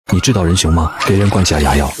你知道人熊吗？给人灌假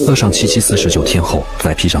牙药，饿上749天后，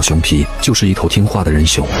再披上熊皮，就是一头听话的人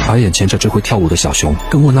熊。而眼前这只会跳舞的小熊，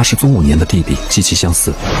跟我那失踪5年的弟弟极其相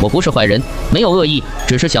似。我不是坏人，没有恶意，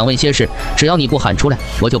只是想问些事，只要你不喊出来，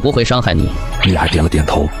我就不会伤害你。女孩点了点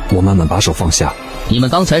头，我慢慢把手放下。你们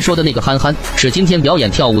刚才说的那个憨憨，是今天表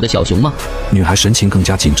演跳舞的小熊吗？女孩神情更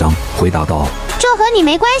加紧张，回答道：这和你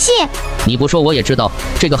没关系。你不说我也知道，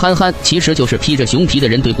这个憨憨其实就是披着熊皮的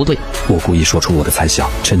人，对不对？我故意说出我的猜想，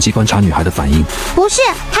趁机观察女孩的反应。不是，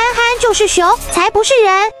憨憨就是熊，才不是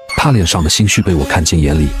人。她脸上的心虚被我看进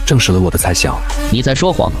眼里，证实了我的猜想。你在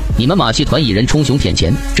说谎！你们马戏团以人充熊骗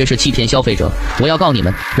钱，这是欺骗消费者！我要告你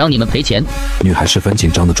们，让你们赔钱！女孩十分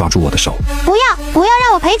紧张地抓住我的手。不要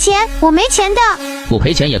让我赔钱，我没钱的。不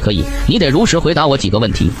赔钱也可以，你得如实回答我几个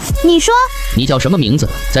问题。你说，你叫什么名字？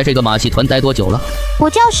在这个马戏团待多久了？我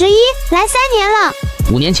叫11，来3年了。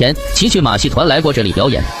5年前，奇趣马戏团来过这里表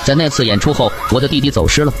演，在那次演出后，我的弟弟走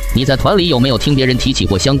失了。你在团里有没有听别人提起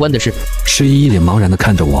过相关的事11一脸茫然地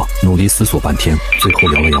看着我，努力思索半天，最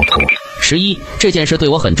后摇了摇头。11，这件事对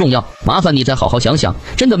我很重要，麻烦你再好好想想，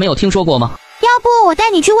真的没有听说过吗？要不我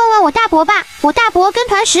带你去问问我大伯吧，我大伯跟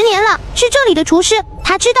团10年了，是这里的厨师，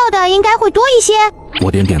他知道的应该会多一些。我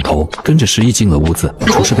点点头，跟着11进了屋子。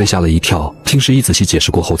厨师被吓了一跳，听11仔细解释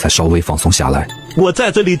过后，才稍微放松下来。我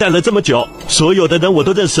在这里待了这么久，所有的人我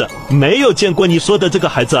都认识，没有见过你说的这个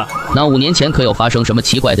孩子。那5年前可有发生什么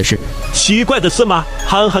奇怪的事？奇怪的事吗？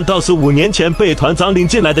憨憨倒是5年前被团长领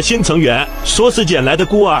进来的新成员，说是捡来的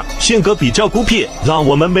孤儿，性格比较孤僻，让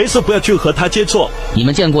我们没事不要去和他接触。你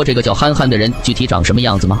们见过这个叫憨憨的人具体长什么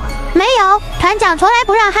样子吗？没有，团长从来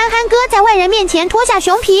不让憨憨哥在外人面前脱下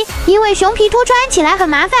熊皮，因为熊皮脱穿起来很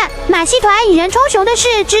麻烦。马戏团以人充熊的事，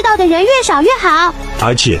知道的人越少越好。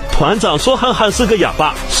而且团长说憨憨是个哑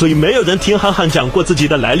巴，所以没有人听憨憨讲过自己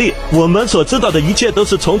的来历。我们所知道的一切都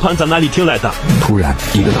是从团长那里听来的。突然，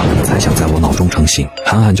一个大胆的猜想在我脑中成型，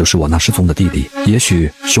憨憨就是我那失踪的弟弟。也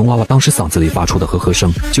许熊娃娃当时嗓子里发出的呵呵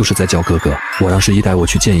声，就是在叫哥哥。我让11带我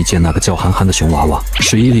去见一见那个叫憨憨的熊娃娃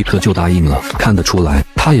，11立刻就答应了。看得出来，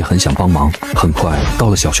他也很想帮忙。很快到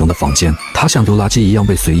了小熊的房间，他像丢垃圾一样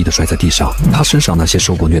被随意的摔在地上，他身上那些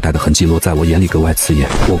受过虐待的痕迹落在我眼里格外刺眼。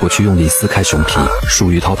我过去用力撕开熊皮，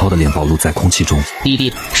属于涛涛的脸暴露在空气中。弟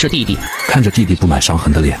弟是弟弟。看着弟弟布满伤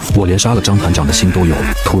痕的脸，我连杀了张团长的心都有。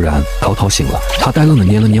突然涛涛醒了，他呆愣地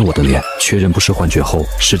捏了捏我的脸，确认不是幻觉后，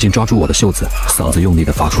使劲抓住我的袖子，嗓子用力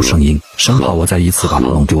地发出声音，生怕我再一次把他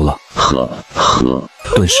弄丢了。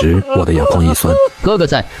顿时我的眼眶一酸。哥哥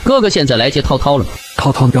在，哥哥现在来接涛涛了。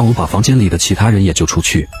涛涛让我把房间里的其他人也救出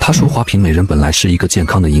去。他说花瓶美人本来是一个健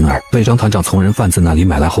康的婴儿，被张团长从人贩子那里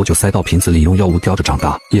买来后就塞到瓶子里，用药物吊着长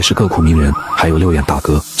大，也是个苦命人。还有6眼大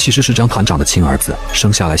哥，其实是张团长的亲儿子，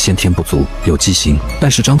生下来先天不足，有畸形，但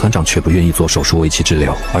是张团长却不愿意做手术为其治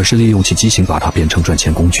疗，而是利用其畸形把他变成赚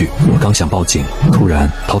钱工具。我刚想报警，突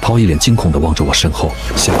然涛涛一脸惊恐地望着我身后，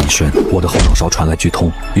下一瞬我的后脑勺传来剧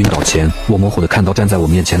痛。晕倒前，我模糊地看到站在我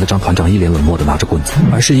面前的张团长一脸冷漠地拿着棍子，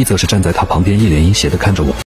而11则是站在他旁边一脸阴邪地看着我。